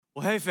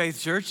Well, hey, Faith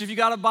Church, if you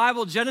got a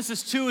Bible,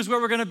 Genesis 2 is where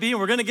we're going to be, and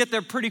we're going to get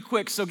there pretty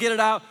quick. So get it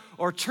out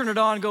or turn it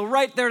on. Go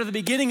right there to the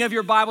beginning of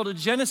your Bible to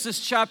Genesis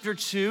chapter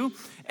 2.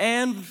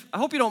 And I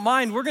hope you don't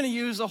mind, we're going to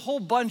use a whole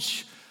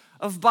bunch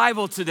of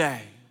Bible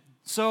today.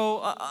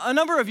 So a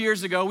number of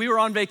years ago, we were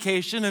on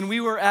vacation, and we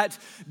were at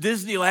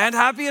Disneyland,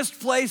 happiest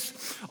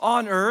place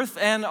on earth.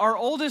 And our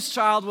oldest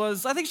child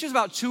was, I think she was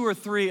about 2 or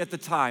 3 at the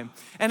time.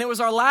 And it was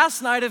our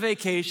last night of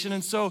vacation,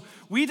 and so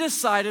we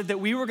decided that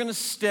we were gonna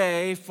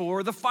stay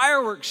for the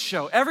fireworks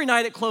show. Every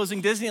night at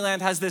closing,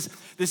 Disneyland has this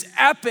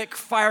epic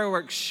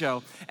fireworks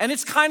show. And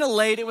it's kind of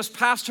late, it was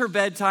past her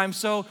bedtime,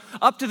 so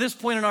up to this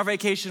point in our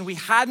vacation, we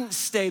hadn't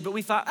stayed, but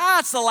we thought,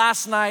 it's the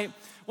last night.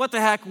 What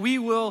the heck,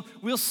 we'll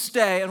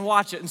stay and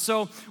watch it. And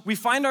so we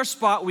find our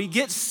spot, we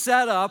get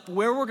set up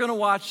where we're gonna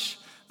watch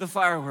the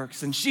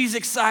fireworks. And she's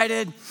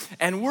excited,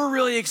 and we're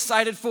really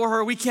excited for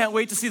her. We can't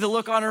wait to see the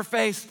look on her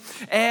face.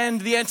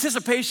 And the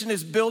anticipation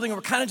is building,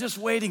 we're kind of just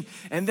waiting.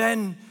 And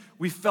then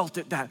we felt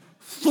it, that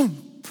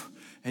thump.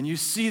 And you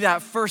see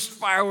that first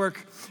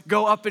firework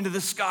go up into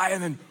the sky,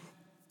 and then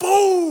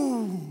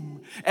boom!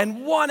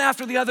 And one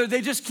after the other,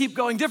 they just keep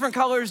going, different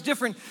colors,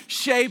 different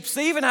shapes.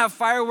 They even have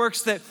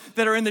fireworks that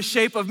are in the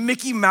shape of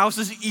Mickey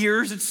Mouse's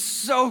ears. It's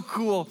so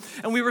cool.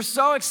 And we were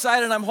so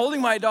excited. I'm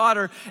holding my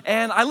daughter,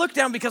 and I look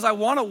down because I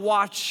want to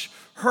watch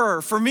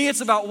her. For me,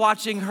 it's about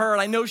watching her,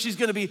 and I know she's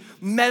going to be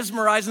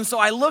mesmerized. And so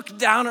I look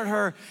down at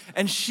her,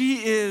 and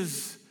she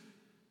is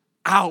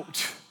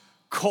out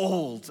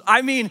cold.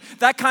 I mean,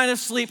 that kind of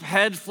sleep,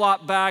 head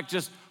flopped back,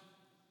 just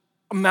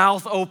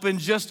mouth open,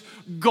 just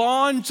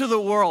gone to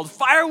the world.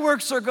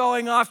 Fireworks are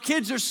going off,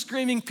 kids are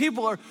screaming,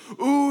 people are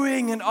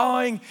oohing and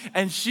awing,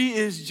 and she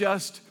is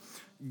just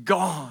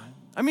gone.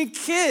 I mean,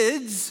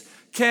 kids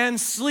can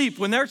sleep.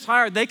 When they're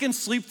tired, they can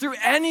sleep through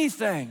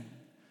anything.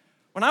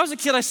 When I was a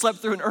kid, I slept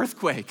through an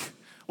earthquake.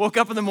 Woke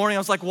up in the morning, I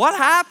was like, what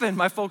happened?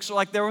 My folks were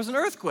like, there was an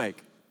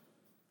earthquake.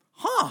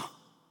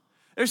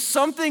 There's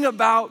something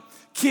about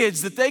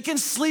kids that they can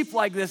sleep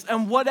like this,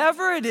 and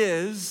whatever it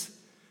is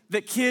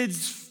that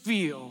kids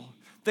feel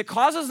that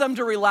causes them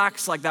to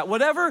relax like that,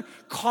 whatever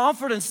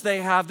confidence they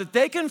have, that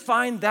they can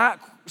find that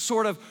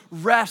sort of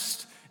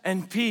rest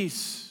and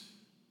peace.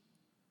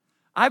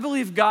 I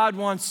believe God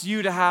wants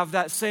you to have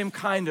that same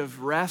kind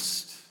of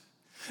rest,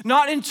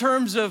 not in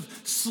terms of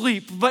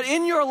sleep, but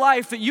in your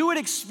life, that you would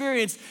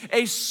experience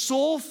a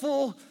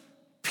soulful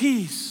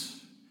peace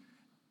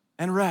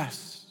and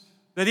rest.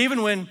 That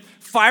even when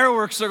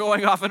fireworks are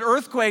going off and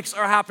earthquakes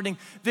are happening,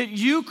 that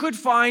you could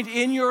find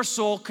in your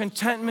soul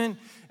contentment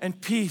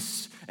and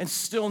peace and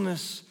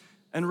stillness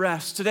and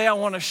rest. Today I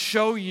want to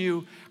show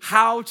you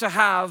how to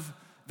have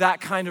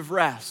that kind of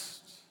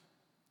rest.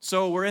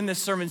 So we're in this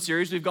sermon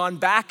series. We've gone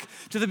back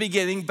to the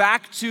beginning,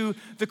 back to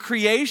the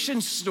creation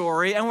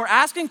story, and we're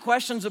asking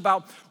questions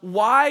about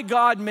why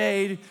God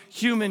made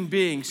human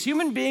beings.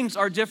 Human beings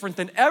are different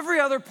than every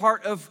other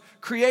part of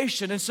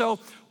creation. And so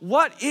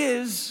what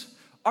is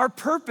our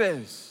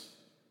purpose?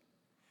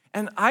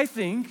 And I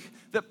think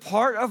that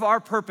part of our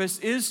purpose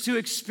is to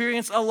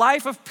experience a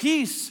life of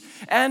peace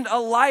and a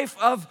life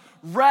of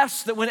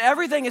rest, that when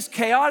everything is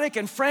chaotic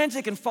and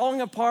frantic and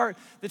falling apart,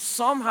 that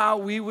somehow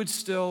we would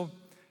still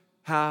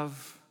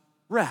have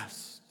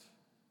rest.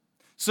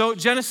 So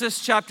Genesis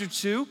chapter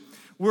 2,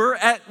 we're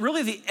at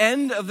really the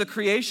end of the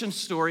creation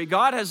story.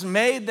 God has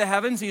made the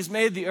heavens, He's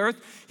made the earth,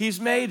 He's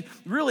made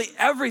really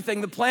everything,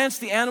 the plants,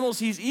 the animals,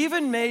 He's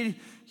even made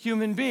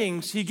human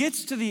beings. He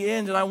gets to the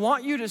end, and I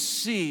want you to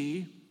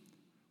see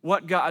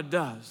what God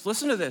does.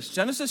 Listen to this,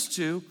 Genesis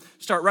 2,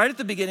 start right at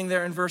the beginning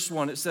there in verse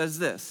 1. It says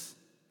this.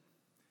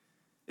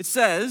 It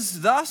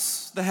says,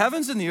 thus the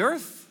heavens and the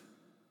earth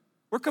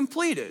were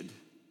completed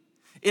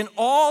in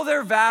all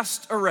their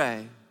vast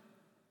array.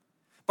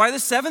 By the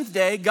seventh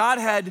day, God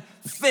had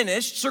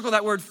finished, circle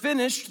that word,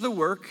 finished the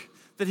work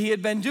that He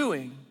had been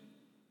doing.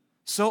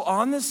 So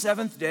on the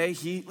seventh day,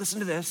 He, listen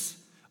to this,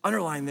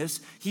 underline this,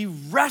 He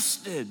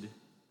rested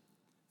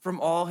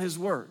from all His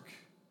work.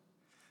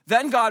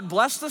 Then God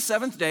blessed the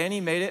seventh day, and He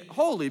made it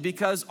holy,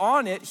 because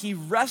on it He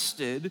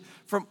rested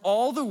from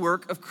all the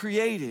work of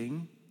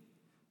creating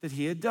that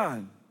He had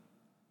done.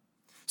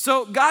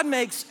 So God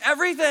makes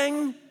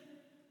everything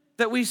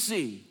that we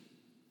see.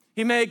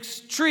 He makes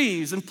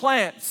trees and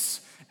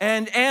plants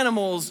and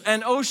animals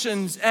and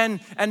oceans and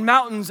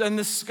mountains and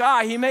the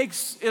sky. He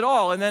makes it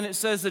all. And then it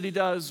says that He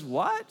does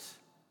what?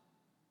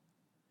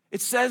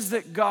 It says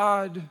that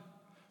God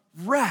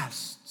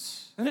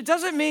rests. And it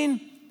doesn't mean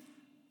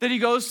that He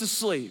goes to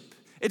sleep.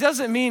 It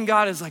doesn't mean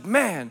God is like,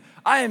 man,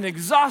 I am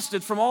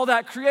exhausted from all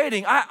that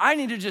creating. I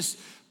need to just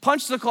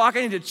punch the clock.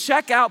 I need to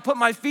check out, put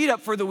my feet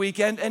up for the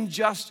weekend, and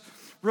just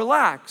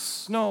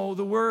relax. No,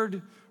 the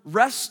word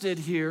rested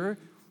here,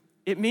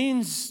 it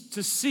means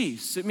to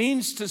cease. It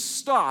means to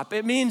stop.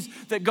 It means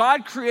that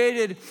God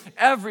created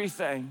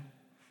everything.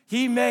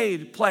 He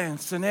made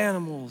plants and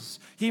animals.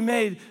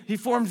 He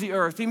formed the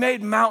earth. He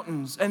made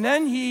mountains. And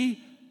then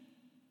He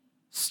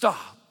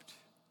stopped.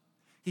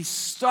 He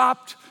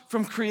stopped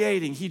from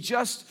creating. He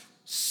just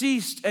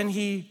ceased and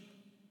He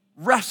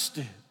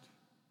rested.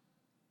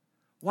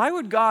 why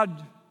would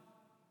God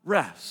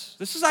rest?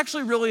 This is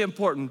actually really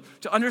important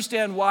to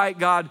understand why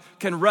God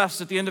can rest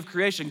at the end of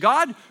creation.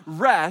 God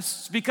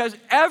rests because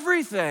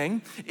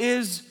everything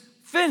is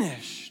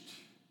finished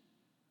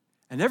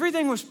and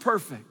everything was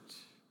perfect.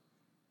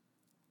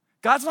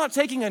 God's not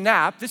taking a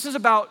nap. This is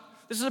about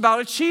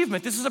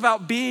achievement. This is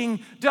about being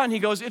done. He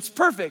goes, it's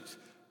perfect.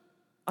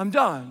 I'm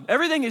done.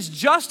 Everything is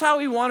just how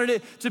he wanted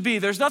it to be.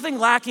 There's nothing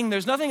lacking.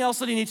 There's nothing else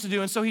that he needs to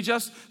do. And so he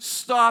just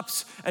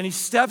stops and he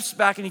steps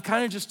back and he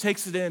kind of just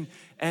takes it in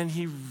and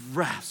he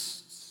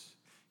rests.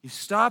 He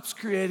stops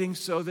creating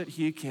so that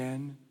he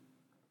can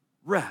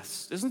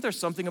rest. Isn't there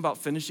something about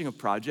finishing a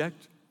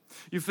project?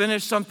 You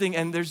finish something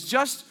and there's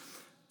just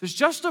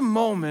a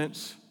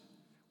moment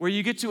where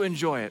you get to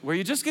enjoy it, where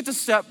you just get to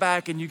step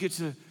back and you get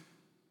to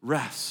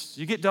rest.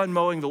 You get done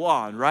mowing the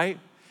lawn, right?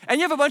 And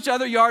you have a bunch of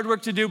other yard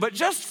work to do, but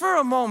just for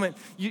a moment,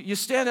 you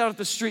stand out at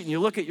the street and you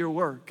look at your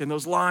work and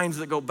those lines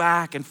that go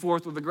back and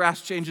forth where the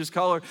grass changes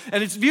color,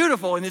 and it's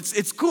beautiful and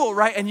it's cool,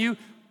 right? And you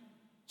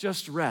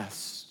just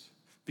rest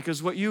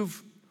because what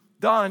you've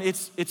done,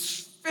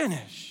 it's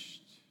finished.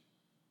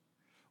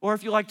 Or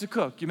if you like to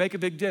cook, you make a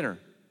big dinner.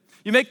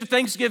 You make the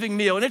Thanksgiving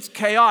meal and it's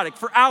chaotic.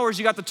 For hours,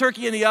 you got the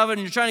turkey in the oven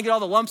and you're trying to get all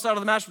the lumps out of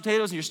the mashed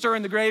potatoes and you're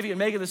stirring the gravy and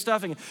making the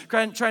stuffing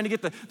and trying to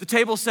get the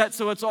table set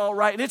so it's all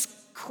right. And it's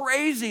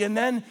crazy. And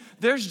then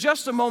there's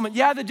just a moment.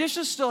 Yeah, the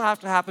dishes still have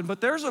to happen,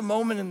 but there's a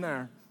moment in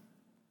there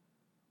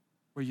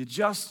where you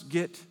just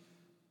get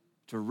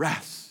to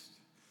rest.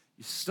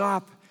 You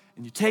stop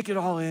and you take it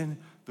all in.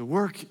 The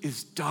work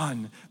is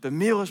done. The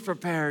meal is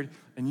prepared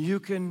and you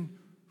can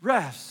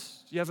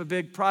rest. You have a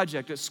big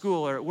project at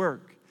school or at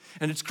work.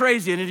 And it's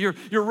crazy, and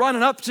you're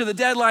running up to the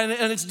deadline,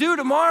 and it's due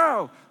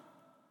tomorrow.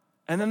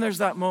 And then there's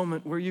that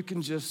moment where you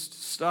can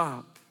just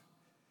stop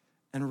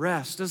and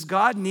rest. Does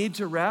God need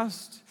to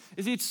rest?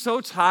 Is he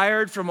so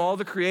tired from all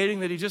the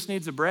creating that he just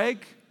needs a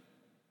break?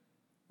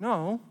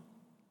 No.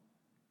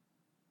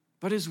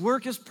 But his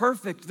work is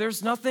perfect.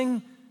 There's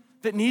nothing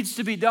that needs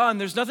to be done.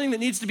 There's nothing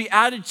that needs to be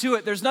added to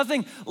it. There's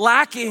nothing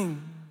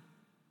lacking.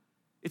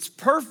 It's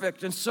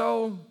perfect, and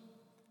so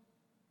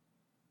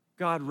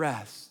God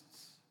rests.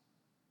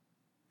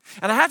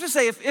 And I have to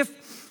say,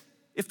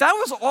 if that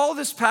was all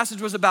this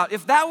passage was about,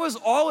 if that was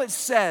all it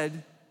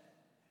said,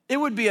 it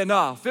would be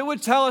enough. It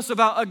would tell us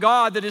about a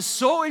God that is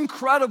so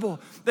incredible,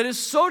 that is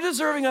so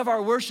deserving of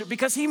our worship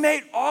because he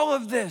made all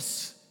of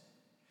this.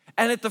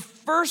 And at the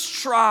first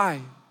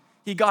try,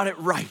 he got it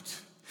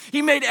right.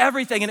 He made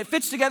everything and it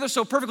fits together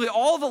so perfectly.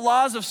 All the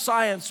laws of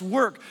science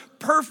work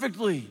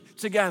perfectly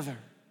together.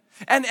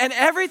 And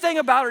everything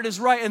about it is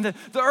right. And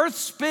the earth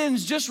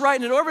spins just right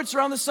and it orbits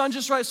around the sun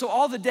just right. So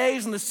all the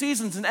days and the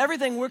seasons and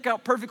everything work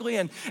out perfectly.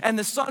 And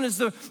the sun is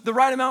the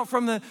right amount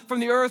from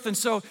the earth. And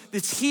so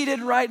it's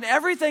heated right and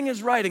everything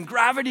is right. And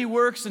gravity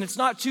works and it's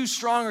not too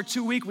strong or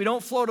too weak. We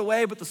don't float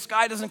away, but the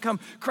sky doesn't come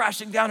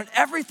crashing down. And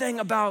everything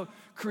about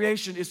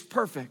creation is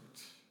perfect.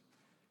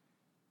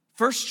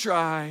 First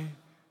try,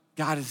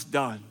 God is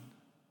done.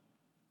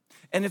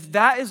 And if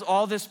that is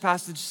all this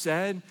passage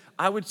said,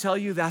 I would tell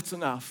you that's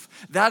enough.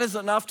 That is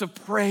enough to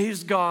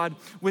praise God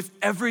with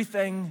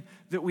everything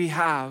that we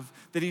have,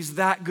 that he's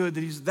that good,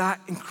 that he's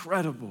that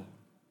incredible.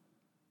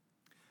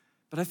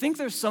 But I think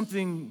there's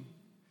something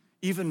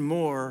even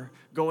more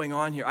going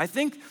on here. I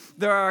think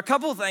there are a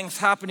couple things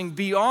happening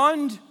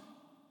beyond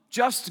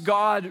just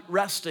God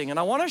resting. And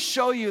I want to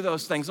show you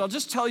those things. I'll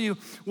just tell you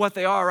what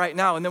they are right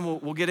now, and then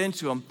we'll get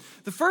into them.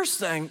 The first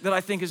thing that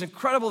I think is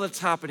incredible that's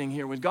happening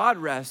here when God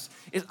rests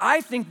is I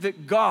think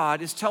that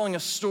God is telling a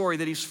story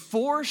that he's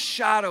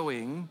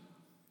foreshadowing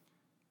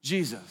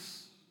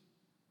Jesus.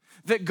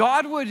 That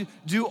God would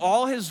do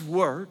all his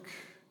work,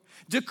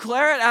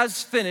 declare it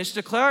as finished,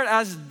 declare it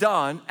as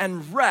done,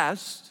 and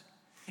rest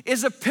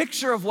is a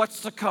picture of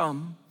what's to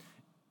come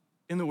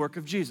in the work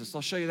of Jesus.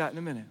 I'll show you that in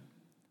a minute.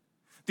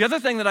 The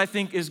other thing that I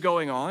think is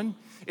going on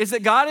is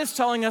that God is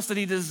telling us that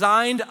he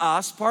designed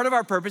us, part of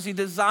our purpose, he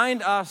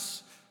designed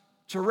us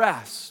to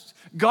rest.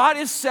 God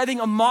is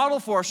setting a model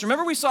for us.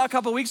 Remember we saw a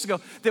couple of weeks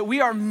ago that we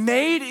are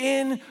made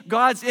in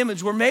God's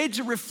image. We're made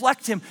to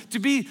reflect him, to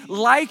be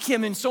like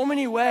him in so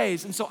many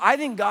ways. And so I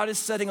think God is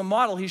setting a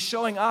model. He's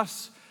showing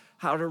us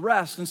how to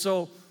rest. And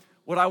so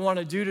what I want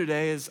to do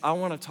today is I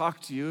want to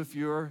talk to you if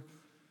you're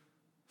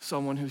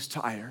someone who's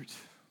tired,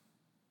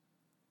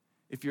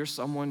 if you're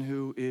someone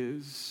who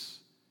is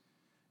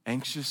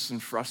anxious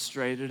and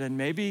frustrated, and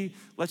maybe,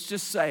 let's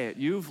just say it,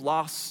 you've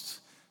lost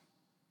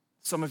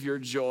some of your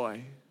joy.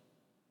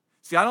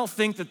 See, I don't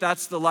think that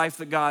that's the life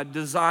that God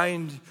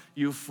designed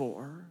you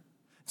for.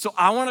 So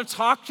I want to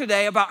talk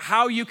today about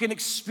how you can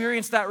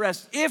experience that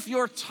rest. If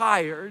you're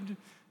tired,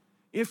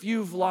 if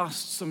you've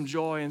lost some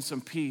joy and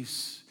some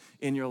peace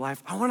in your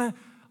life, I want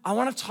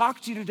to talk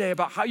to you today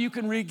about how you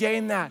can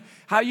regain that,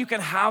 how you can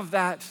have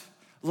that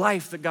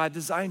life that God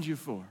designed you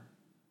for.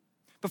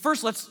 But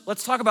first,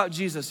 let's talk about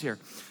Jesus here.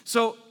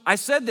 So I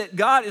said that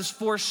God is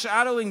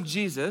foreshadowing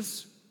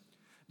Jesus,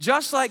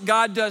 just like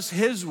God does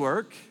his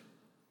work,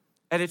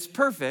 and it's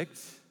perfect,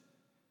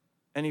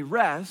 and he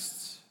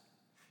rests.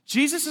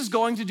 Jesus is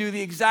going to do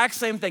the exact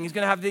same thing. He's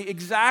going to have the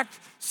exact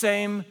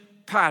same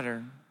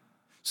pattern.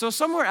 So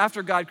somewhere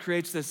after God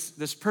creates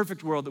this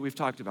perfect world that we've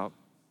talked about,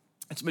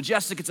 it's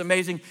majestic, it's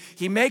amazing.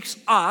 He makes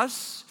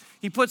us,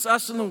 he puts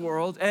us in the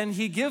world, and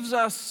he gives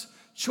us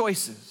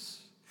choices.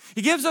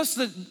 He gives us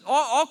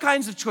all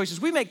kinds of choices.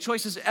 We make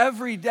choices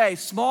every day,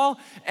 small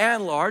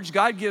and large.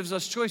 God gives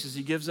us choices.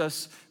 He gives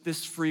us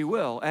this free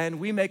will, and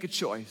we make a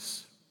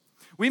choice.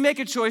 We make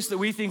a choice that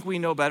we think we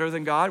know better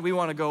than God. We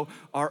want to go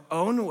our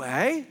own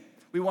way.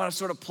 We want to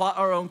sort of plot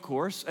our own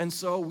course, and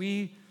so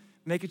we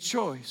make a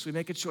choice. We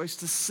make a choice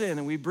to sin,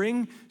 and we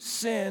bring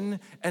sin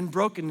and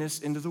brokenness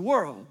into the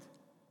world.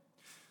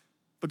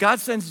 But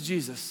God sends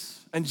Jesus.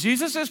 And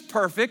Jesus is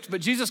perfect,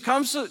 but Jesus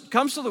comes to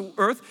the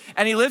earth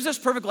and he lives this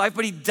perfect life,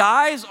 but he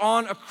dies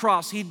on a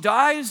cross. He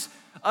dies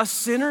a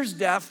sinner's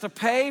death to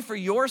pay for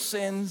your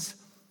sins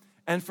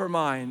and for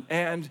mine.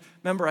 And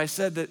remember, I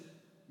said that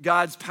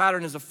God's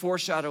pattern is a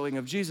foreshadowing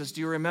of Jesus.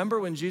 Do you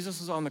remember when Jesus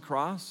was on the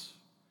cross?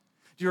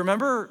 Do you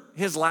remember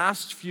his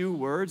last few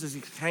words as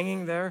he's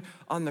hanging there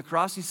on the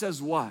cross? He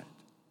says what?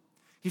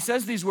 He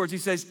says these words. He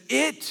says,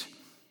 "It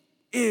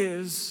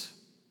is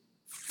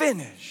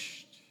finished."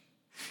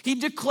 He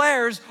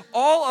declares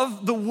all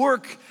of the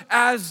work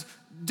as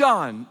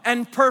done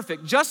and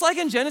perfect. Just like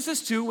in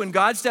Genesis 2, when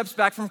God steps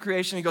back from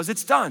creation, he goes,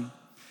 "It's done.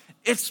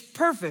 It's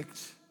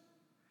perfect."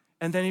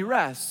 And then he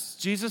rests.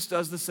 Jesus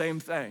does the same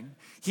thing.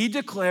 He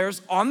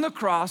declares on the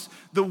cross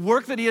the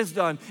work that he has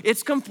done.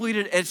 It's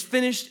completed, it's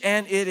finished,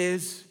 and it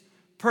is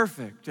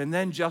perfect. And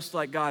then just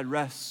like God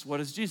rests, what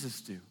does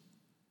Jesus do?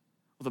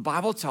 Well, the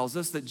Bible tells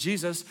us that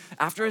Jesus,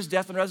 after his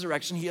death and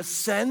resurrection, he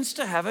ascends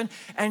to heaven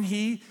and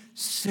he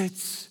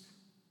sits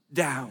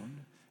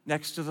down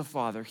next to the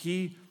Father.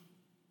 He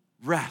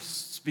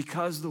rests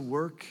because the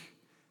work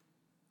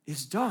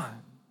is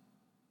done.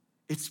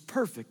 It's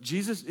perfect.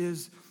 Jesus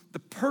is the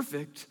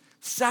perfect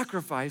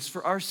sacrifice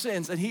for our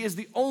sins, and he is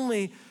the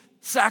only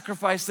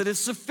sacrifice that is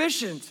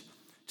sufficient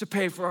to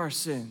pay for our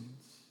sins.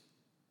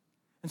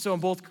 And so in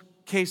both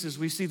cases,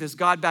 we see this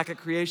God back at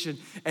creation,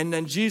 and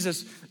then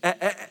Jesus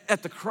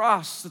at the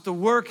cross, that the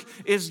work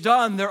is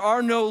done. There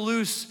are no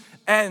loose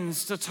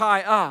ends to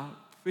tie up.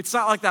 It's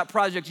not like that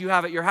project you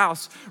have at your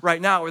house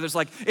right now where there's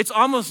like, it's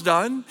almost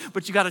done,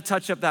 but you got to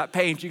touch up that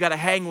paint. You got to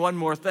hang one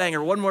more thing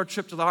or one more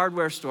trip to the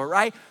hardware store,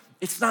 right?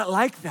 It's not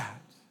like that.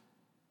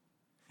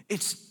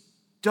 It's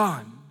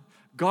done.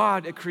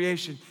 God at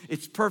creation,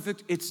 it's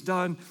perfect, it's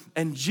done.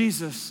 And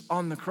Jesus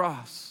on the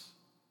cross,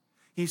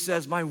 he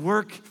says, "My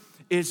work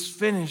is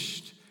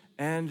finished,"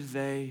 and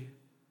they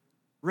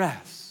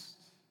rest.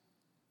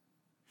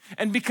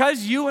 And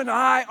because you and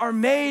I are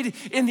made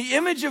in the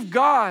image of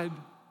God,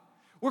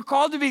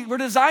 we're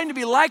designed to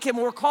be like him.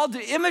 We're called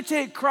to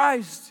imitate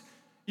Christ.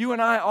 You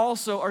and I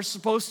also are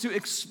supposed to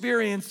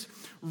experience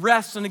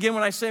rest. And again,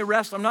 when I say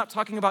rest, I'm not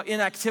talking about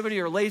inactivity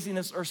or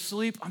laziness or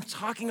sleep. I'm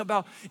talking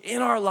about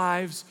in our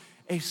lives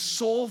a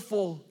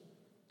soulful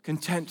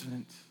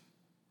contentment,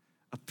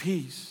 a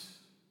peace,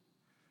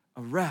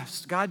 a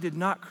rest. God did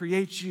not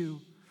create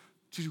you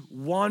to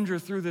wander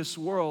through this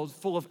world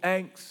full of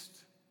angst,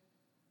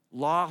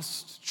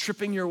 lost,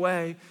 tripping your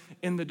way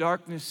in the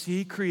darkness.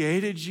 He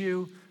created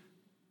you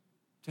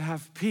to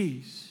have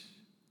peace,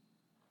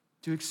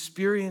 to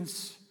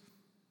experience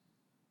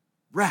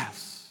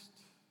rest.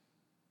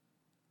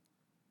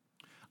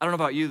 I don't know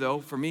about you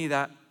though, for me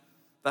that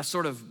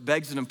sort of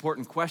begs an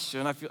important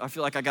question. I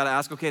feel like I gotta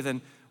ask, okay,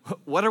 then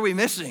what are we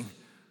missing?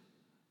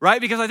 Right?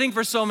 Because I think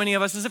for so many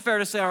of us, is it fair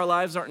to say our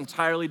lives aren't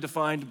entirely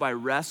defined by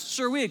rest?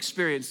 Sure, we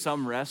experience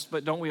some rest,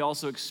 but don't we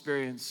also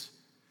experience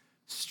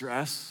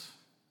stress,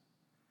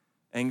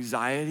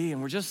 anxiety,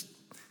 and we're just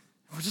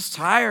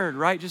tired,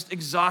 right? Just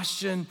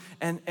exhaustion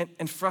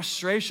and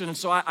frustration. And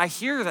so I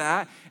hear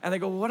that and I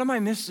go, what am I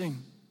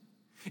missing?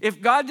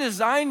 If God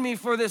designed me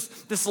for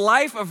this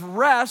life of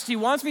rest, he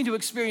wants me to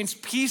experience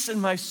peace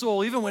in my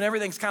soul, even when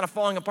everything's kind of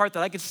falling apart,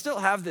 that I could still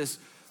have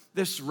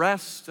this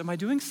rest. Am I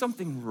doing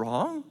something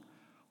wrong?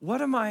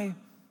 What am I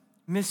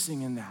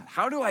missing in that?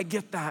 How do I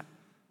get that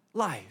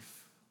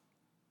life?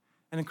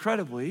 And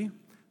incredibly,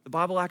 the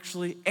Bible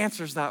actually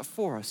answers that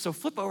for us. So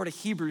flip over to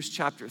Hebrews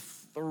chapter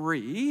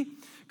 3.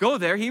 Go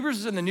there. Hebrews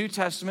is in the New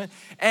Testament,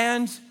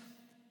 and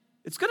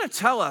it's going to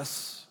tell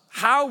us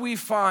how we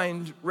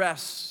find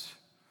rest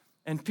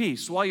and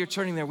peace. While you're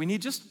turning there, we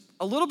need just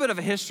a little bit of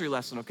a history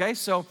lesson, okay?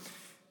 So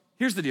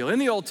here's the deal. In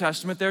the Old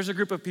Testament, there's a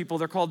group of people,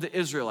 they're called the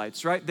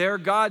Israelites, right? They're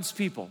God's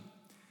people.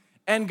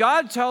 And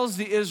God tells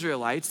the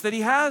Israelites that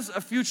he has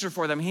a future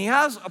for them. He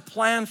has a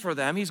plan for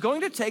them. He's going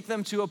to take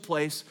them to a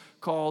place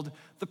called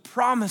the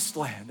Promised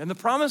Land. And the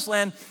Promised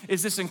Land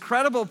is this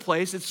incredible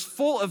place. It's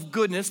full of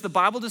goodness. The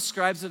Bible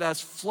describes it as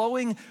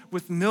flowing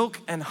with milk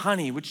and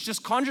honey, which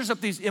just conjures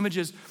up these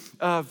images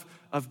of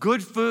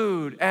good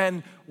food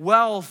and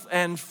wealth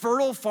and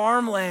fertile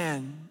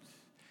farmland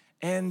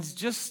and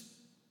just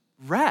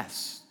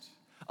rest,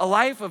 a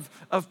life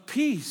of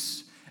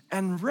peace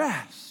and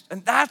rest.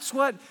 And that's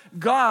what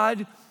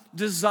God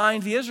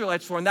designed the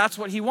Israelites for, and that's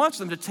what he wants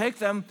them, to take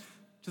them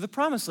to the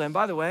Promised Land.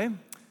 By the way,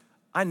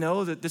 I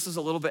know that this is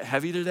a little bit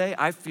heavy today.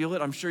 I feel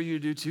it. I'm sure you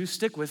do too.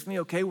 Stick with me,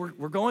 okay?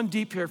 We're going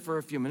deep here for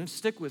a few minutes.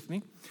 Stick with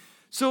me.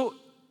 So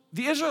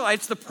the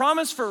Israelites, the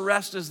promise for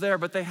rest is there,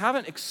 but they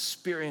haven't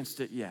experienced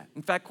it yet.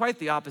 In fact, quite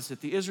the opposite.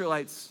 The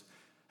Israelites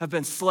have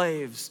been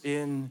slaves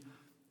in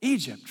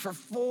Egypt for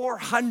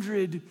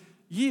 400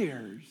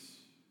 years.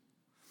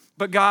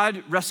 But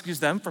God rescues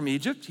them from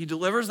Egypt. He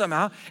delivers them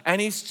out, and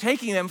he's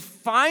taking them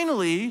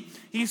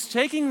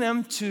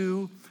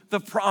to the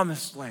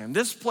promised land,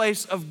 this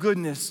place of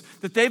goodness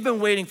that they've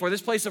been waiting for,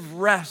 this place of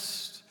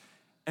rest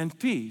and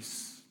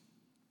peace.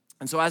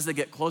 And so as they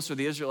get closer,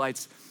 the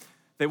Israelites,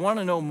 they want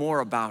to know more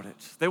about it.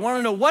 They want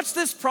to know, what's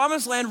this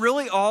promised land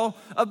really all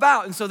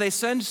about? And so they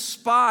send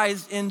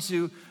spies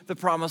into the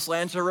promised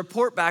land to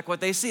report back what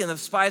they see. And the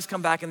spies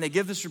come back and they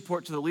give this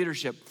report to the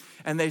leadership.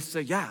 And they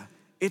say, yeah,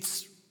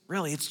 it's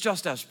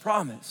just as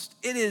promised.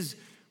 It is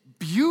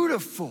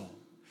beautiful.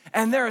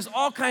 And there is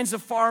all kinds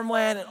of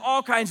farmland and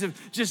all kinds of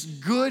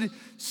just good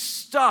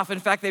stuff. In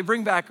fact, they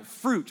bring back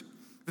fruit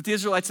that the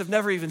Israelites have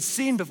never even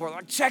seen before. They're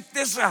like, check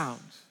this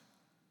out.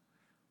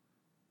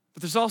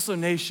 But there's also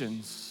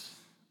nations,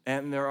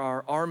 and there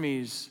are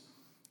armies,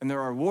 and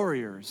there are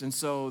warriors. And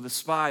so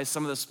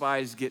some of the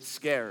spies get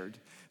scared.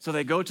 So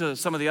they go to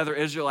some of the other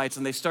Israelites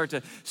and they start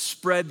to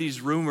spread these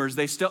rumors.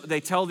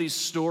 They tell these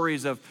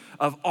stories of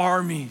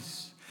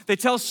armies. They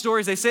tell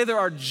stories. They say there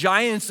are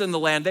giants in the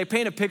land. They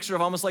paint a picture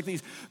of almost like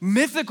these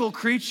mythical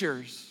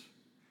creatures.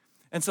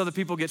 And so the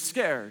people get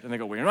scared and they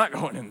go, we're not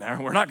going in there.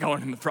 We're not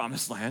going in the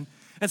promised land.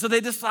 And so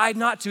they decide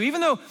not to, even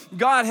though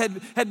God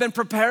had been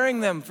preparing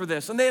them for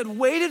this. And they had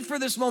waited for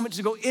this moment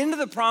to go into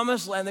the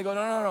promised land. They go,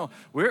 no.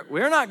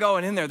 We're not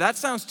going in there. That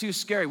sounds too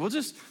scary. We'll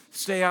just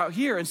stay out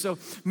here. And so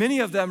many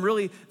of them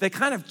really, they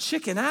kind of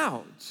chicken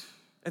out.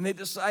 And they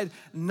decide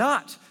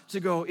not to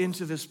go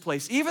into this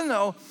place, even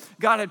though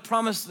God had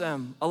promised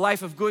them a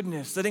life of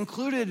goodness that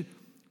included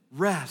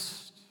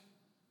rest.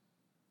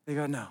 They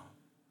go, no,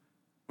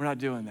 we're not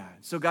doing that.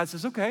 So God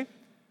says, okay,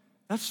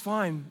 that's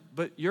fine,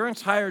 but your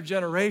entire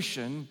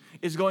generation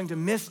is going to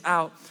miss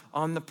out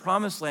on the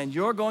promised land.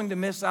 You're going to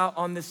miss out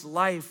on this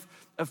life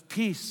of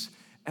peace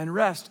and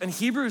rest. And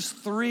Hebrews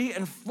 3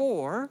 and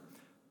 4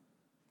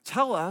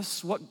 tell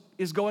us what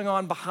is going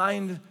on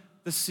behind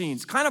the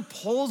scenes, kind of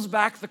pulls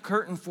back the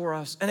curtain for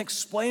us and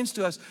explains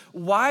to us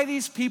why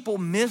these people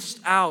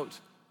missed out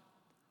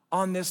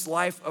on this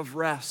life of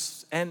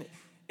rest. And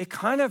it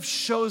kind of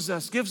shows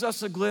us, gives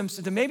us a glimpse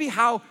into maybe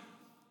how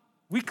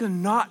we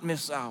cannot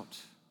miss out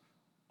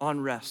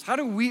on rest. How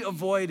do we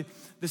avoid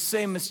the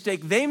same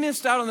mistake? They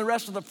missed out on the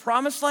rest of the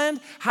promised land.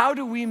 How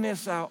do we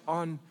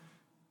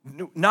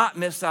not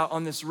miss out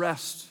on this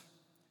rest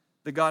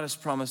that God has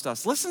promised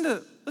us? Listen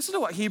to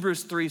what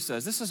Hebrews 3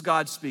 says. This is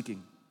God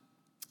speaking.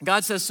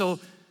 God says, so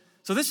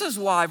this is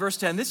why, verse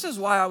 10, this is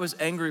why I was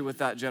angry with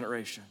that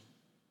generation.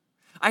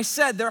 I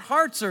said, their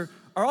hearts are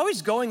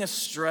always going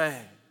astray.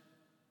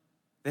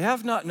 They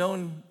have not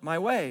known my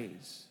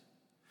ways.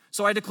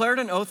 So I declared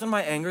an oath in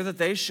my anger that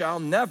they shall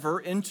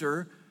never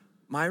enter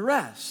my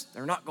rest.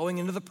 They're not going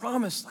into the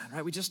promised land,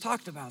 right? We just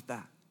talked about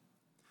that.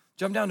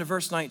 Jump down to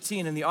verse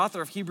 19, and the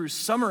author of Hebrews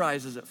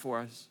summarizes it for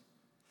us.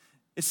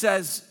 It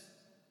says,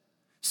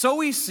 so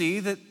we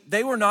see that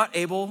they were not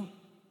able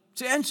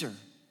to enter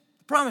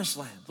promised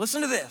land. Listen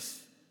to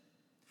this.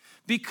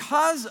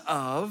 Because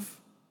of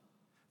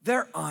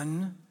their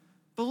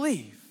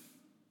unbelief.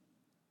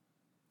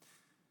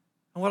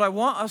 And what I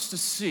want us to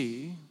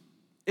see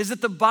is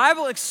that the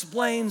Bible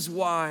explains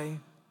why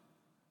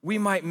we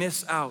might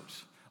miss out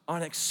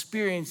on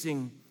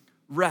experiencing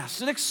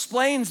rest. It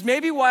explains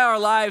maybe why our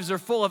lives are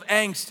full of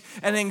angst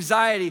and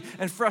anxiety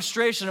and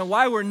frustration, and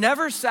why we're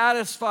never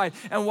satisfied,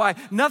 and why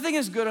nothing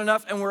is good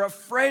enough and we're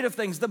afraid of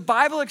things. The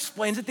Bible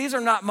explains it. These are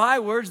not my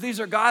words.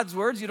 These are God's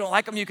words. You don't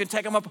like them, you can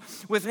take them up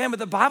with him. But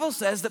the Bible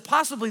says that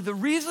possibly the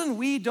reason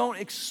we don't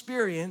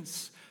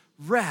experience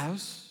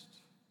rest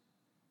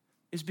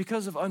is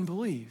because of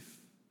unbelief.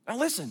 Now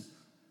listen,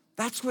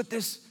 that's what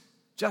this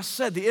just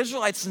said. The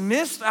Israelites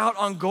missed out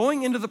on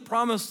going into the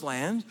promised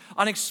land,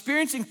 on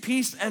experiencing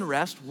peace and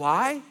rest.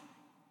 Why?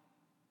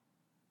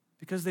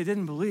 Because they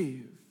didn't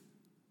believe.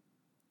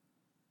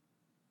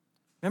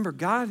 Remember,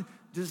 God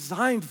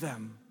designed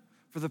them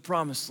for the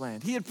promised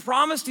land. He had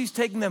promised he's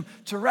taking them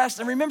to rest.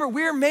 And remember,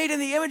 we're made in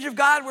the image of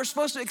God. We're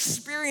supposed to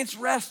experience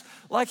rest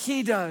like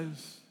he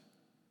does.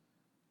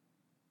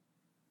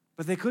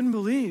 But they couldn't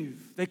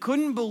believe. They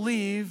couldn't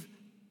believe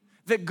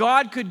that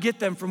God could get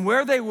them from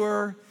where they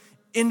were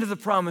into the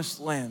promised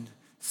land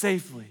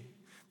safely.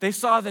 They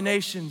saw the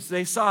nations.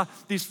 They saw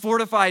these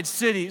fortified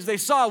cities. They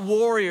saw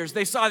warriors.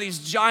 They saw these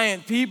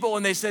giant people,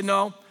 and they said,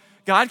 no,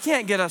 God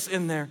can't get us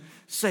in there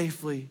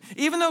safely.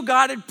 Even though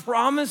God had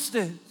promised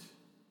it.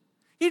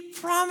 He'd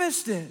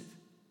promised it.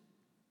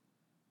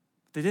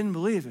 They didn't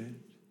believe it.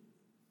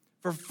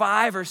 For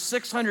 500 or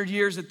 600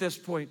 years at this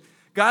point,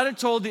 God had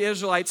told the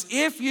Israelites,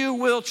 if you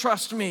will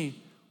trust me,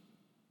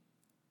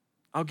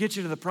 I'll get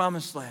you to the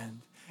promised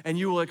land, and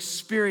you will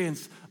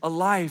experience a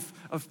life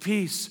of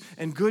peace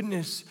and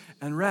goodness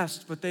and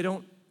rest. But they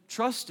don't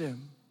trust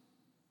him.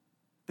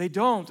 They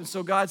don't. And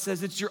so God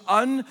says it's your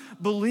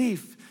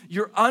unbelief.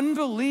 Your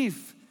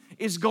unbelief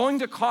is going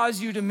to cause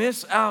you to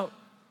miss out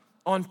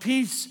on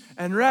peace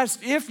and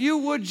rest. If you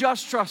would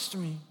just trust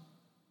me,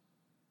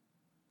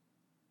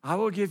 I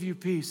will give you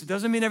peace. It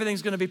doesn't mean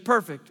everything's going to be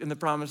perfect in the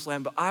promised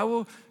land, but I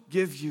will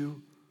give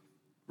you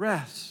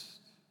rest.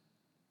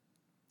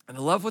 And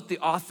I love what the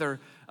author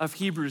of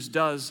Hebrews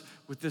does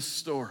with this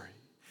story.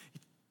 He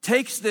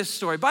takes this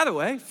story. By the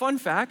way, fun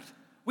fact,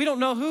 we don't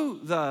know who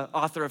the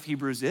author of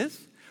Hebrews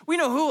is. We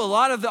know who a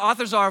lot of the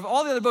authors are of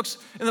all the other books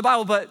in the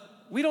Bible, but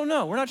we don't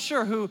know. We're not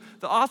sure who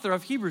the author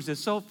of Hebrews is.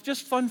 So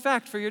just fun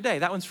fact for your day.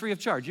 That one's free of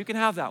charge. You can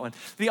have that one.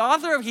 The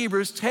author of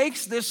Hebrews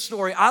takes this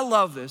story, I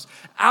love this,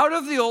 out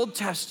of the Old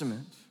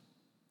Testament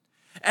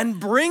and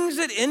brings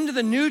it into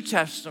the New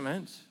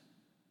Testament,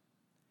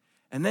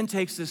 and then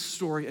takes this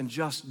story and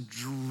just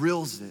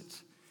drills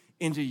it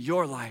into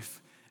your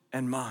life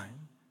and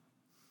mine.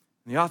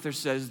 And the author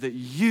says that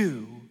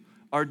you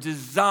are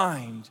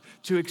designed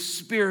to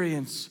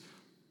experience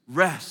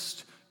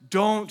rest.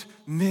 Don't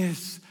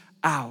miss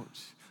out.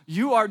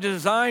 You are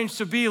designed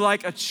to be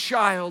like a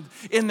child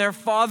in their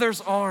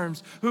father's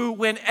arms who,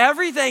 when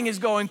everything is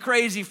going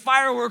crazy,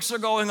 fireworks are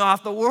going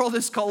off, the world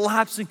is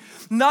collapsing,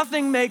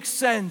 nothing makes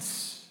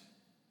sense,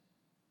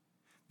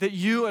 that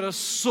you at a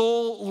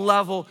soul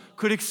level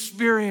could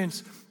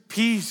experience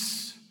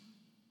peace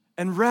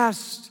and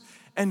rest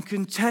and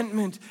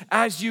contentment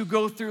as you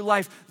go through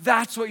life.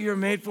 That's what you're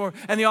made for.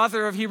 And the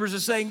author of Hebrews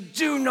is saying,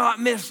 do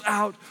not miss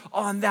out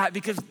on that,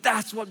 because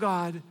that's what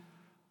God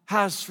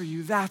has for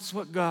you. That's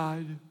what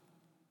God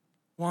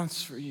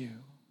wants for you.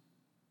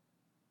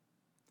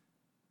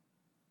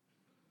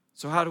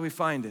 So how do we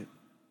find it?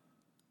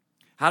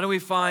 How do we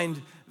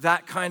find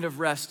that kind of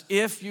rest?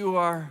 If you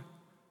are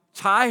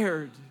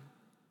tired,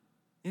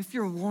 if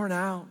you're worn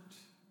out,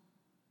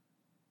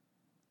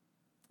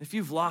 if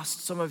you've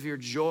lost some of your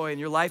joy and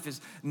your life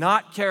is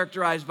not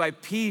characterized by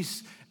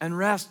peace and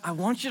rest, I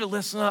want you to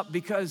listen up,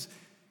 because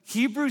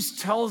Hebrews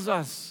tells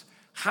us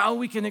how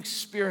we can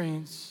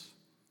experience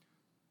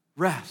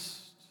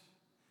rest.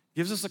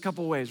 Gives us a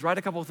couple ways. Write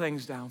a couple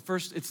things down.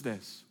 First, it's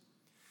this,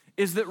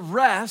 is that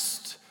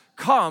rest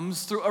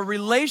comes through a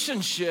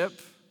relationship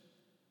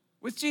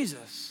with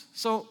Jesus.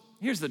 So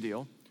here's the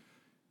deal.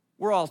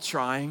 We're all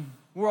trying.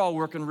 We're all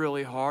working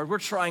really hard. We're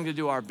trying to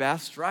do our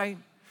best, right?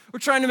 We're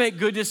trying to make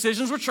good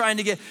decisions. We're trying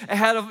to get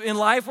ahead in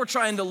life. We're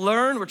trying to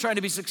learn. We're trying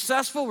to be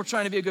successful. We're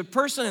trying to be a good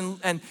person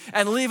and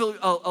leave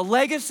a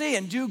legacy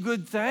and do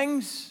good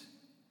things.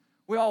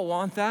 We all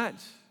want that.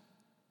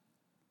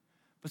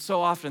 But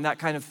so often that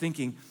kind of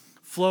thinking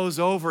flows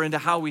over into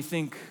how we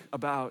think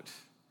about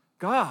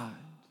God.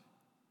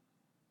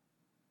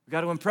 We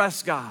got to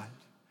impress God.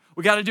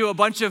 We got to do a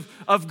bunch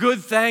of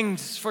good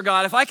things for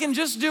God. If I can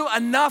just do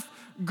enough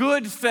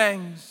good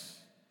things,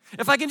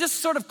 if I can just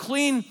sort of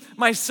clean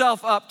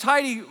myself up,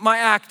 tidy my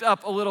act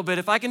up a little bit,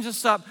 if I can just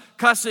stop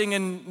cussing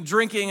and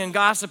drinking and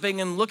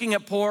gossiping and looking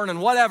at porn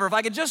and whatever, if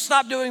I could just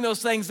stop doing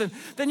those things, then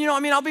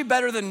I'll be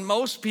better than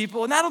most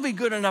people, and that'll be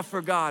good enough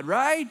for God,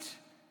 right?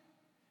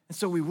 And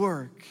so we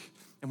work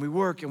and we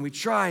work and we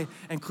try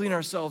and clean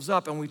ourselves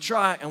up, and we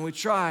try and we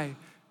try.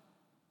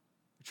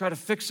 We try to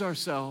fix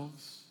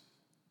ourselves.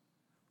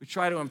 We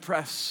try to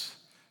impress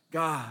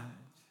God.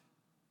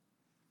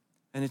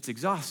 And it's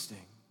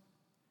exhausting.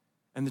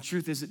 And the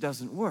truth is, it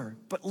doesn't work.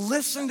 But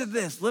listen to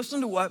this. Listen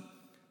to what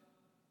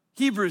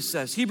Hebrews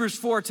says. Hebrews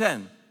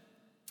 4:10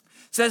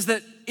 says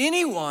that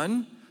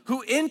anyone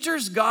who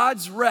enters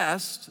God's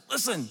rest,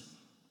 listen,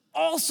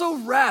 also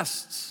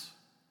rests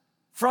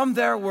from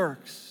their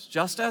works,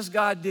 just as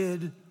God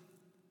did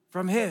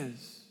from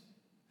his.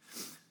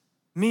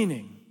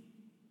 Meaning,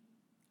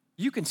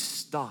 you can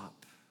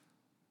stop.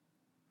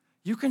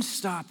 You can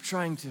stop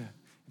trying to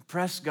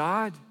impress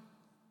God.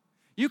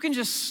 You can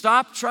just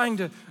stop trying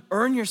to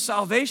earn your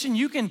salvation.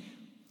 You can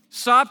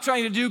stop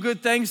trying to do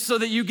good things so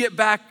that you get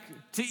back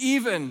to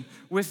even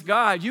with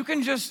God. You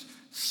can just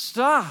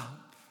stop.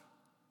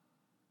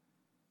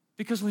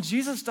 Because when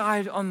Jesus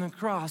died on the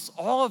cross,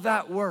 all of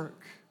that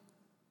work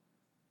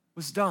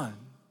was done,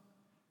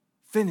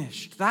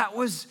 finished. That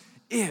was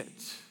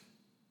it.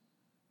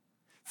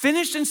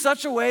 Finished in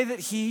such a way that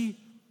he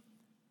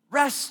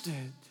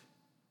rested.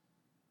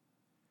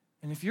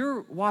 And if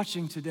you're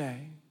watching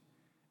today,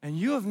 and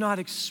you have not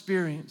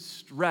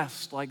experienced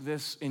rest like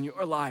this in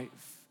your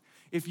life,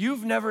 if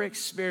you've never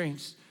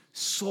experienced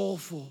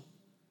soulful,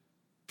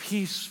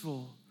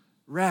 peaceful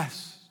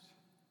rest,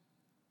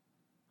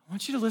 I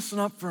want you to listen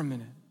up for a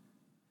minute.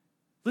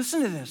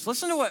 Listen to this.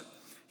 Listen to what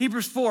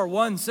Hebrews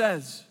 4:1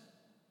 says.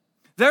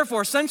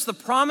 Therefore, since the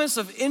promise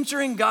of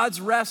entering God's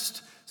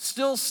rest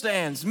still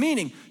stands,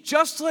 meaning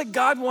just like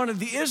God wanted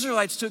the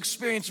Israelites to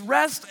experience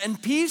rest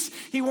and peace,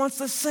 he wants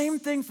the same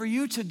thing for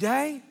you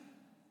today.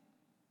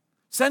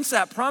 Since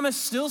that promise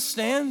still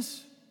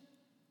stands,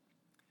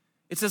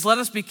 it says, let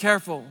us be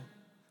careful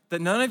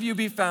that none of you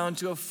be found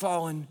to have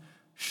fallen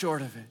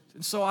short of it.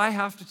 And so I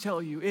have to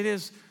tell you, it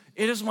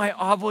is my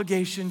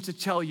obligation to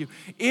tell you,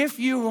 if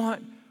you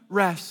want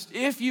rest,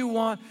 if you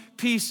want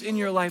peace in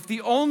your life,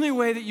 the only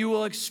way that you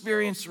will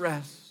experience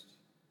rest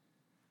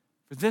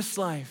for this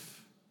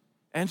life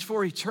and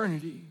for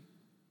eternity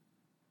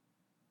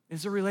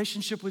is a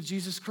relationship with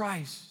Jesus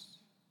Christ.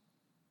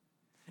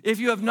 If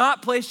you have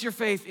not placed your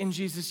faith in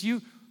Jesus,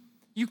 you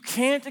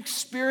can't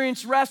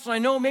experience rest. And I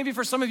know maybe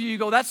for some of you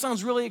go, that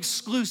sounds really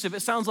exclusive.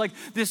 It sounds like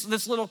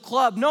this little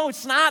club. No,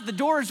 it's not. The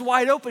door is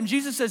wide open.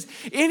 Jesus says,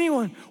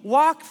 anyone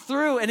walk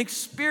through and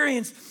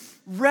experience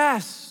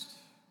rest.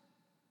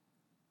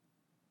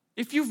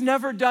 If you've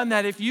never done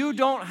that, if you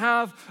don't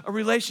have a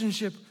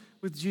relationship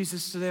with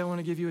Jesus today, I want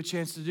to give you a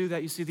chance to do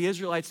that. You see, the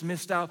Israelites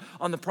missed out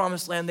on the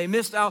promised land. They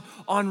missed out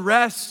on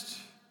rest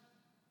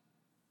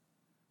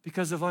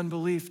because of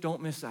unbelief.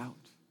 Don't miss out.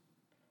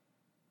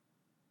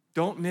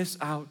 Don't miss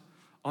out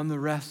on the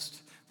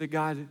rest that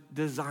God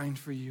designed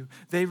for you.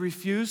 They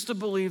refused to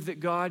believe that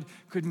God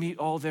could meet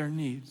all their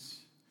needs.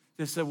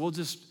 They said, we'll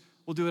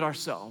do it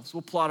ourselves.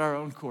 We'll plot our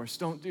own course.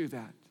 Don't do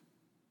that.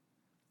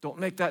 Don't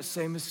make that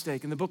same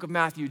mistake. In the book of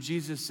Matthew,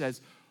 Jesus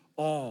says,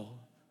 all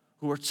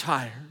who are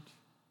tired,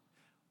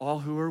 all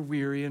who are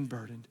weary and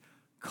burdened,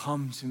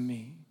 come to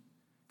me.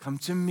 Come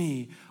to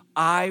me.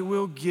 I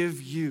will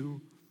give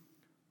you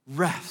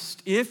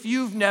rest. If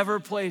you've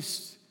never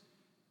placed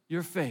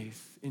your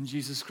faith in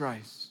Jesus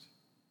Christ,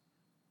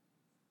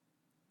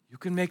 you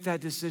can make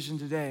that decision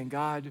today, and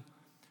God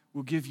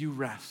will give you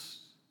rest.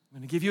 I'm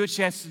going to give you a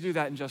chance to do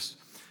that in just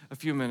a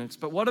few minutes.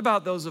 But what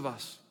about those of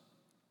us?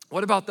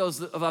 What about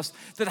those of us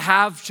that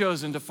have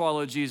chosen to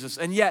follow Jesus,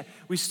 and yet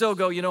we still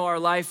go, our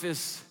life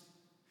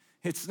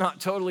it's not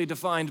totally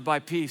defined by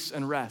peace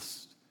and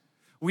rest.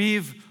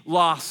 We've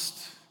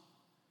lost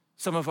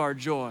some of our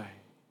joy.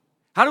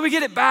 How do we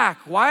get it back?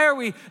 Why are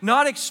we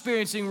not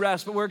experiencing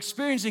rest, but we're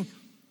experiencing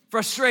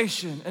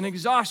frustration and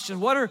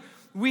exhaustion? What are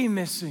we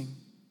missing?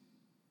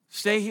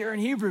 Stay here in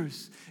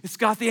Hebrews. It's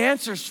got the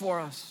answers for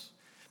us.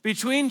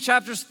 Between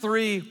chapters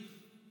 3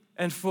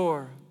 and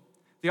 4,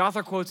 the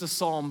author quotes a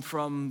psalm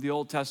from the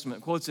Old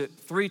Testament, quotes it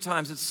 3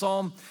 times. It's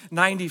Psalm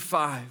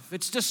 95.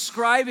 It's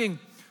describing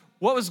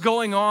what was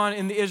going on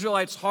in the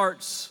Israelites'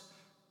 hearts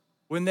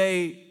when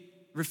they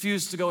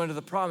refused to go into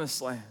the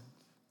promised land.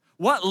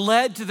 What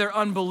led to their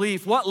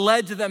unbelief? What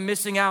led to them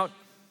missing out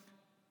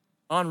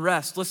on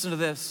rest? Listen to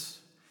this.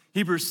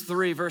 Hebrews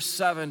 3, verse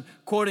 7,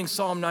 quoting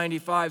Psalm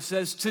 95,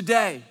 says,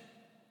 today,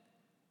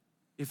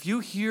 if you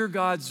hear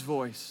God's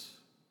voice,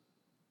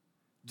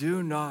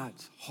 do not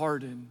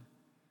harden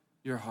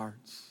your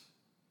hearts.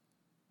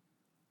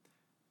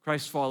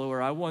 Christ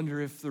follower, I wonder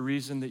if the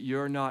reason that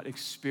you're not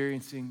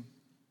experiencing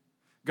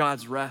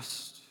God's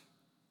rest,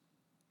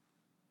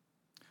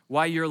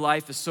 why your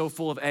life is so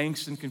full of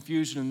angst and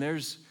confusion and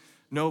there's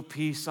no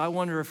peace, I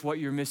wonder if what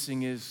you're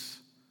missing is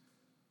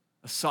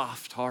a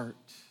soft heart.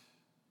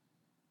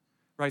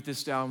 Write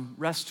this down.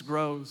 Rest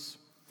grows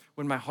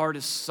when my heart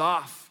is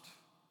soft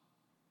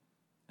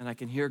and I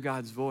can hear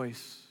God's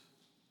voice.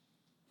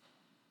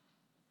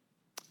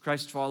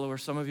 Christ follower,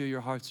 some of you,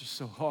 your hearts are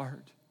so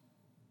hard.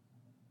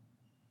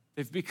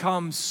 They've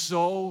become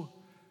so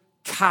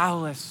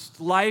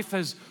calloused. Life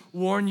has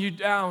worn you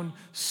down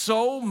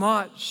so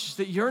much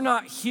that you're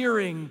not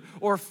hearing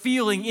or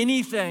feeling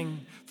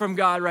anything from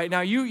God right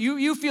now.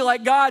 You feel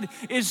like God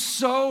is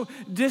so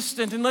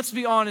distant. And let's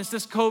be honest,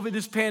 this COVID,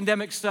 this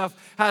pandemic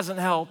stuff hasn't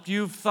helped.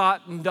 You've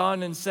thought and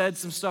done and said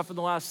some stuff in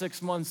the last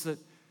 6 months that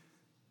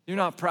you're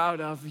not proud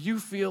of. You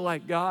feel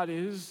like God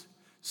is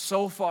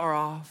so far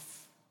off.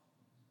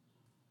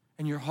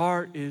 And your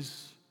heart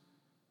is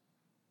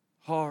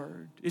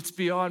hard. It's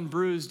beyond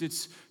bruised.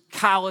 It's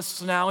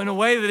calloused now in a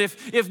way that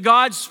if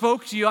God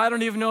spoke to you, I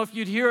don't even know if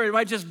you'd hear it. It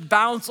might just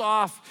bounce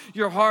off.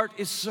 Your heart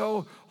is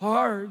so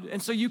hard.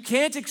 And so you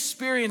can't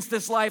experience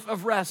this life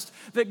of rest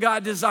that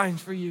God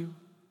designed for you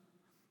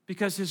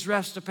because his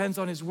rest depends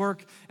on his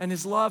work and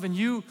his love. And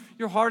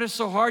your heart is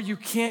so hard you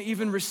can't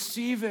even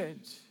receive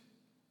it.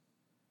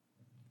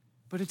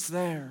 But it's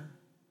there.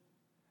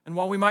 And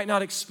while we might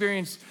not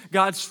experience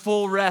God's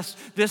full rest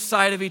this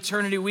side of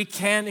eternity, we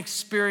can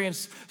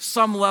experience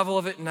some level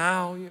of it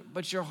now,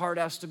 but your heart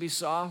has to be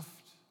soft.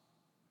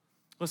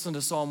 Listen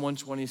to Psalm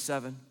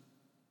 127.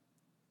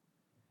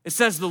 It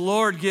says, the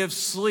Lord gives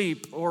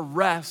sleep or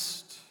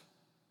rest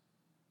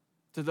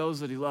to those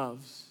that he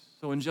loves.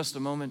 So in just a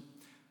moment,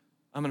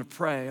 I'm going to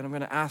pray and I'm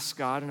going to ask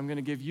God, and I'm going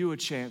to give you a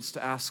chance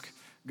to ask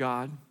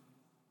God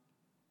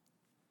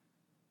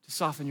to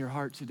soften your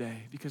heart today,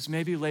 because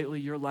maybe lately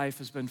your life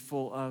has been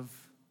full of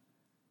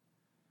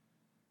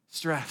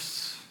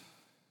stress,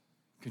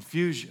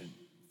 confusion,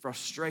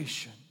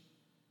 frustration.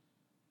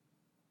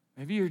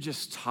 Maybe you're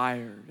just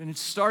tired, and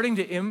it's starting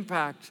to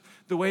impact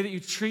the way that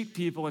you treat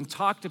people and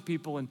talk to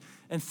people and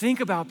think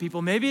about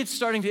people. Maybe it's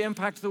starting to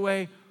impact the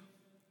way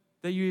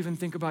that you even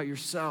think about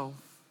yourself.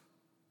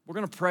 We're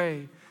going to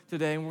pray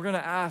today, and we're going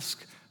to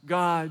ask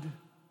God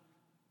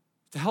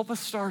to help us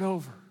start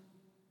over,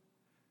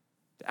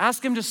 to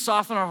ask him to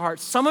soften our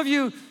hearts. Some of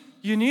you,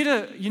 you need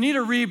a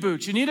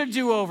reboot. You need a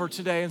do-over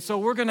today. And so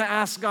we're going to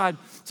ask God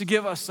to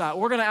give us that.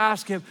 We're going to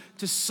ask him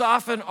to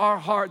soften our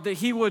heart, that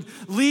he would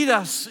lead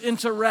us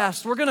into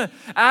rest. We're going to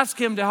ask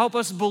him to help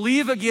us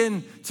believe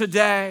again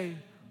today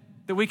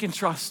that we can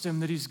trust him,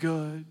 that he's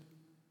good,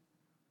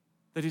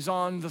 that he's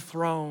on the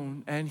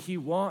throne, and he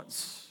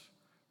wants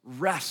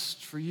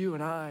rest for you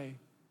and I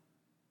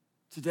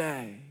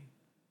today.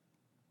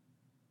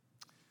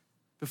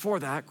 Before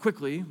that,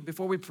 quickly,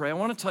 before we pray, I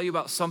want to tell you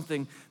about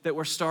something that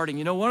we're starting.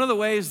 You know, one of the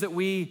ways that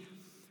we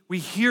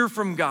hear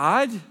from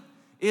God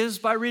is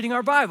by reading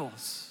our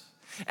Bibles.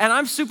 And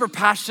I'm super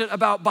passionate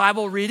about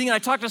Bible reading, and I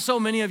talk to so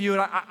many of you,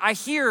 and I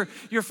hear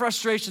your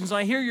frustrations, and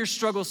I hear your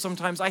struggles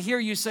sometimes. I hear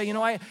you say, you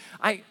know, I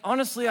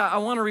honestly, I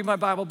want to read my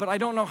Bible, but I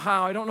don't know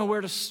how. I don't know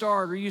where to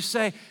start. Or you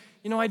say,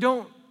 you know, I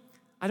don't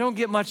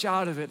get much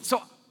out of it.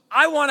 So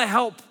I want to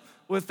help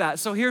with that.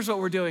 So here's what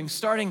we're doing.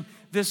 Starting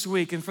this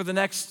week and for the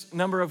next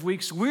number of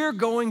weeks, we're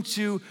going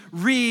to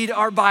read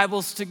our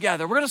Bibles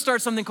together. We're going to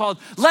start something called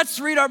Let's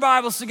Read Our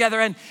Bibles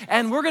Together,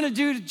 and we're going to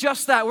do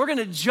just that. We're going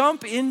to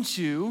jump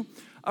into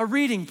a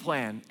reading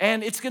plan,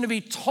 and it's going to be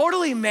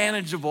totally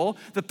manageable,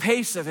 the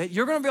pace of it.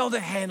 You're going to be able to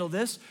handle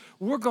this.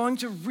 We're going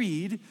to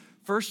read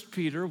 1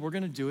 Peter. We're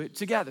going to do it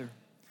together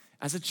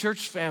as a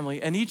church family.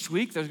 And each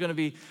week there's going to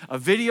be a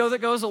video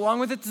that goes along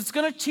with it that's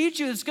going to teach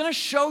you, that's going to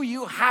show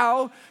you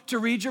how to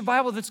read your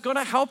Bible, that's going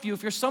to help you.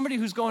 If you're somebody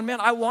who's going, man,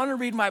 I want to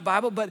read my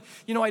Bible, but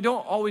you know, I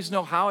don't always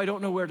know how, I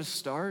don't know where to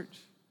start,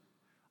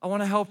 I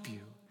want to help you.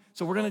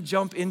 So we're going to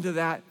jump into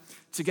that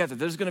together.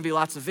 There's going to be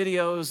lots of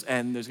videos,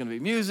 and there's going to be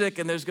music,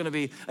 and there's going to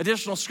be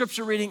additional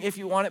scripture reading if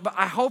you want it, but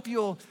I hope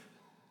you'll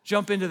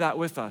jump into that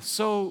with us.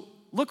 So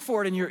look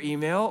for it in your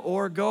email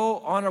or go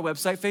on our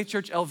website,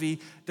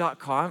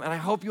 faithchurchlv.com, and I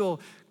hope you'll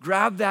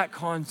grab that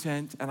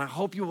content, and I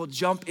hope you will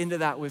jump into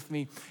that with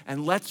me,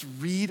 and let's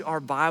read our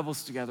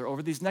Bibles together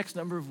over these next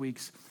number of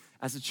weeks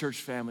as a church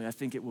family. I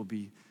think it'll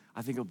be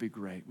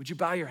great. Would you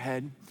bow your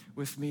head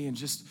with me and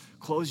just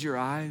close your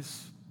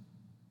eyes?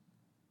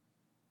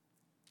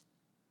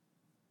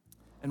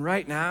 And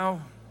right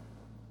now,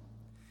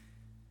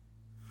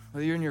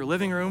 whether you're in your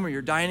living room or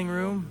your dining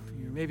room,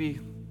 you're maybe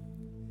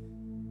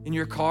in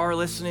your car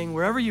listening,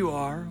 wherever you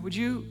are, would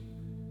you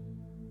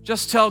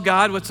just tell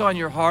God what's on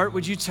your heart?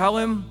 Would you tell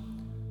him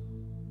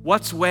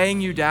what's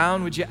weighing you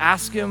down? Would you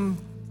ask him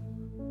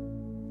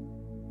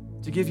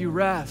to give you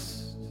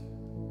rest?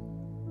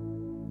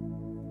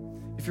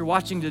 If you're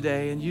watching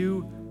today and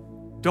you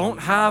don't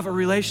have a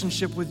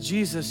relationship with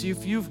Jesus,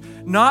 if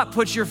you've not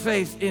put your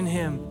faith in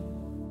him,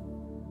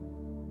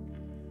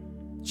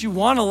 but you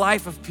want a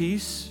life of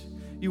peace,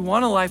 you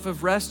want a life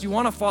of rest, you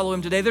want to follow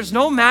him today. There's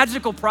no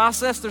magical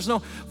process, there's no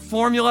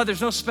formula,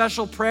 there's no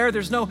special prayer,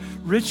 there's no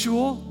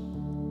ritual.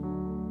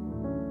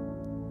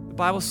 The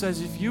Bible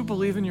says if you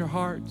believe in your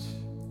heart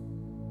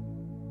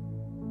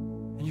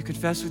and you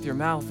confess with your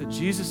mouth that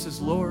Jesus is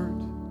Lord,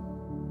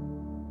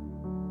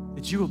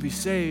 that you will be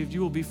saved,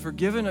 you will be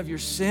forgiven of your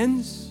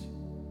sins,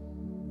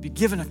 be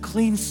given a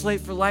clean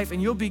slate for life,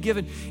 and you'll be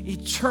given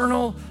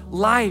eternal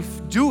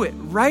life. Do it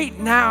right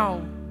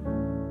now.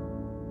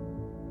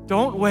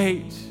 Don't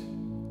wait.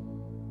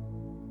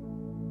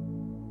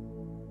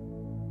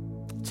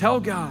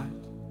 Tell God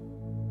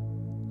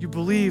you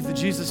believe that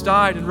Jesus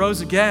died and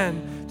rose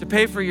again to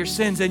pay for your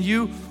sins, and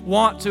you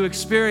want to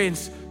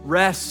experience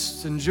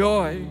rest and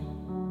joy.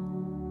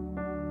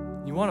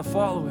 You want to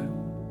follow him.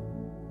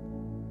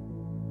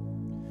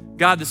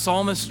 God, the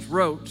psalmist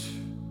wrote,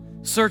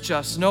 search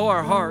us, know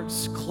our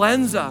hearts,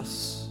 cleanse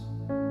us,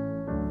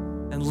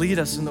 and lead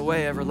us in the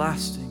way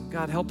everlasting.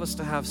 God, help us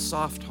to have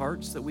soft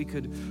hearts that we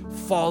could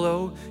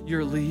follow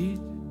your lead.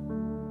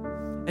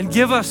 And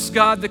give us,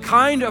 God, the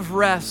kind of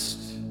rest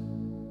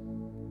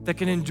that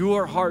can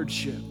endure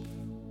hardship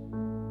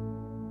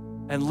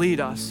and lead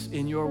us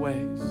in your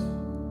ways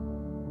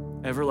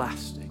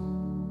everlasting.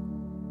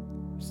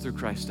 It's through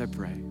Christ I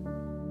pray.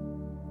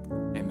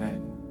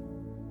 Amen.